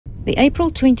The April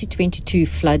 2022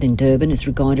 flood in Durban is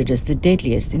regarded as the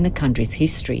deadliest in the country's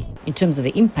history in terms of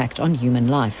the impact on human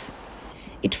life.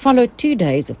 It followed 2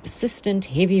 days of persistent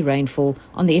heavy rainfall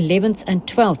on the 11th and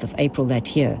 12th of April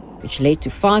that year, which led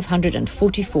to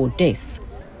 544 deaths,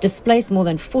 displaced more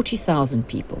than 40,000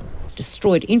 people,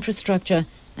 destroyed infrastructure,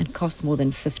 and cost more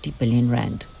than 50 billion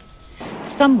rand.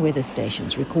 Some weather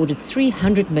stations recorded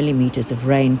 300 millimeters of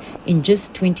rain in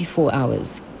just 24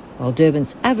 hours, while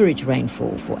Durban's average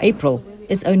rainfall for April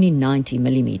is only 90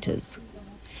 millimeters.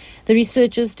 The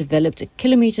researchers developed a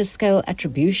kilometer-scale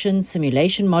attribution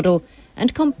simulation model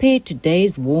and compared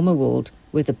today's warmer world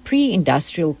with the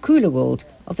pre-industrial cooler world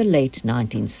of the late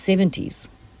 1970s.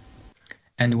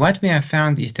 And what we have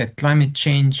found is that climate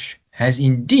change has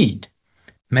indeed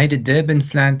made the Durban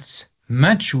floods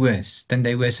much worse than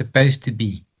they were supposed to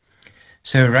be.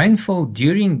 So rainfall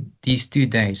during these 2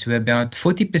 days were about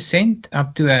 40%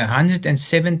 up to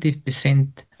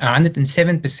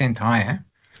 107% higher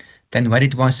than what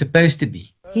it was supposed to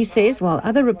be. He says while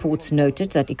other reports noted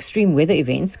that extreme weather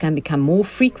events can become more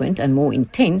frequent and more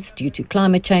intense due to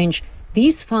climate change,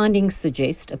 these findings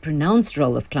suggest a pronounced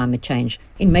role of climate change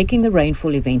in making the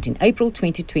rainfall event in April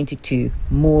 2022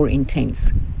 more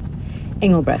intense.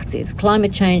 Engelbrecht says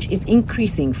climate change is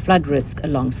increasing flood risk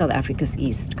along South Africa's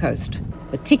east coast,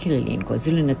 particularly in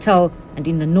KwaZulu-Natal and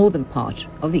in the northern part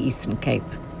of the Eastern Cape.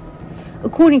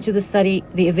 According to the study,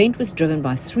 the event was driven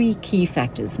by 3 key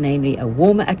factors, namely a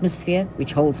warmer atmosphere,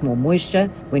 which holds more moisture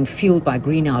when fueled by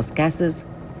greenhouse gases,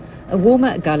 a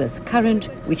warmer Gallus current,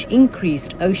 which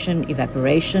increased ocean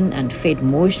evaporation and fed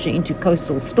moisture into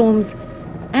coastal storms,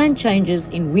 and changes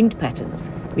in wind patterns,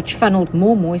 which funneled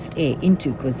more moist air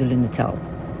into KwaZulu-Natal.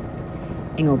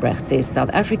 Engelbrecht says South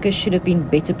Africa should have been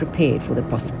better prepared for the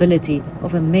possibility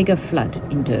of a mega flood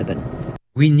in Durban.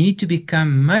 We need to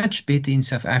become much better in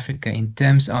South Africa in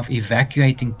terms of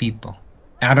evacuating people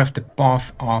out of the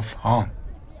path of harm.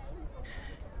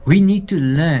 We need to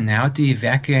learn how to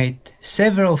evacuate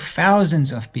several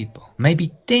thousands of people,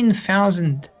 maybe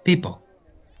 10,000 people,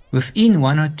 within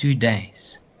 1 or 2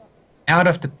 days, out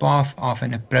of the path of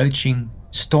an approaching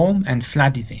storm and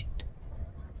flood event.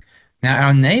 Now,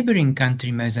 our neighboring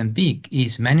country, Mozambique,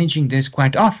 is managing this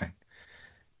quite often,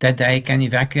 that they can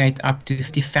evacuate up to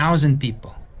 50,000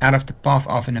 people out of the path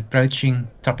of an approaching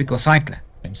tropical cyclone.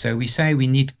 And so we say we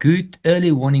need good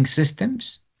early warning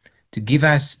systems to give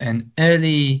us an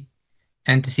early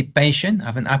anticipation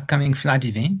of an upcoming flood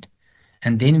event.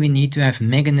 And then we need to have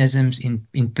mechanisms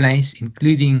in place,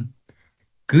 including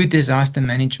good disaster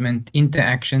management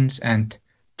interactions and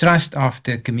trust of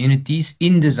the communities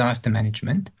in disaster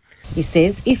management. He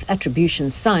says if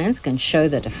attribution science can show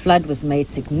that a flood was made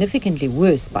significantly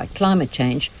worse by climate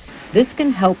change, this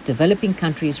can help developing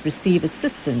countries receive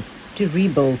assistance to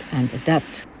rebuild and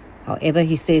adapt. However,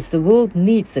 he says the world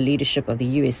needs the leadership of the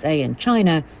USA and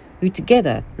China, who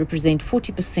together represent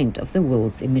 40% of the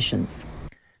world's emissions.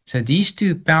 So these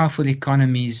 2 powerful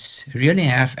economies really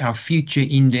have our future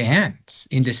in their hands,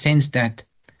 in the sense that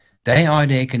they are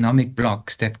the economic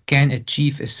blocs that can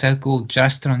achieve a so-called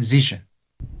just transition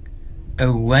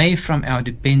away from our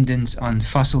dependence on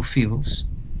fossil fuels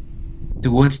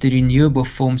towards the renewable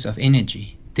forms of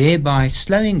energy, thereby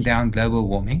slowing down global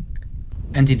warming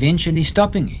and eventually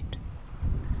stopping it.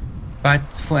 But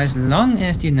for as long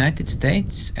as the United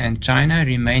States and China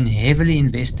remain heavily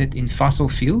invested in fossil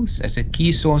fuels as a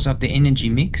key source of the energy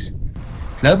mix,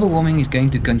 global warming is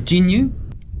going to continue.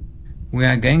 We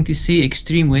are going to see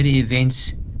extreme weather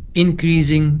events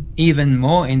increasing even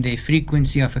more in their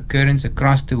frequency of occurrence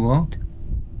across the world.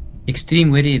 Extreme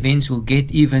weather events will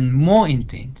get even more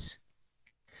intense.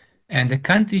 And the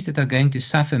countries that are going to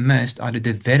suffer most are the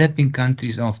developing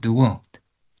countries of the world.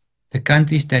 The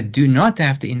countries that do not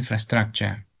have the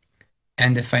infrastructure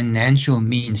and the financial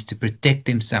means to protect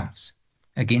themselves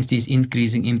against these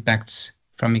increasing impacts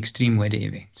from extreme weather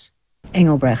events.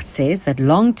 Engelbrecht says that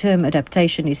long-term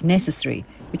adaptation is necessary,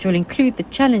 which will include the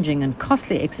challenging and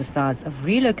costly exercise of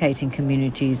relocating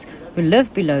communities who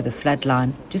live below the flood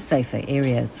line to safer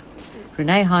areas.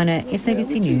 Renee Heine,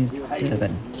 SABC News,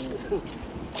 Durban.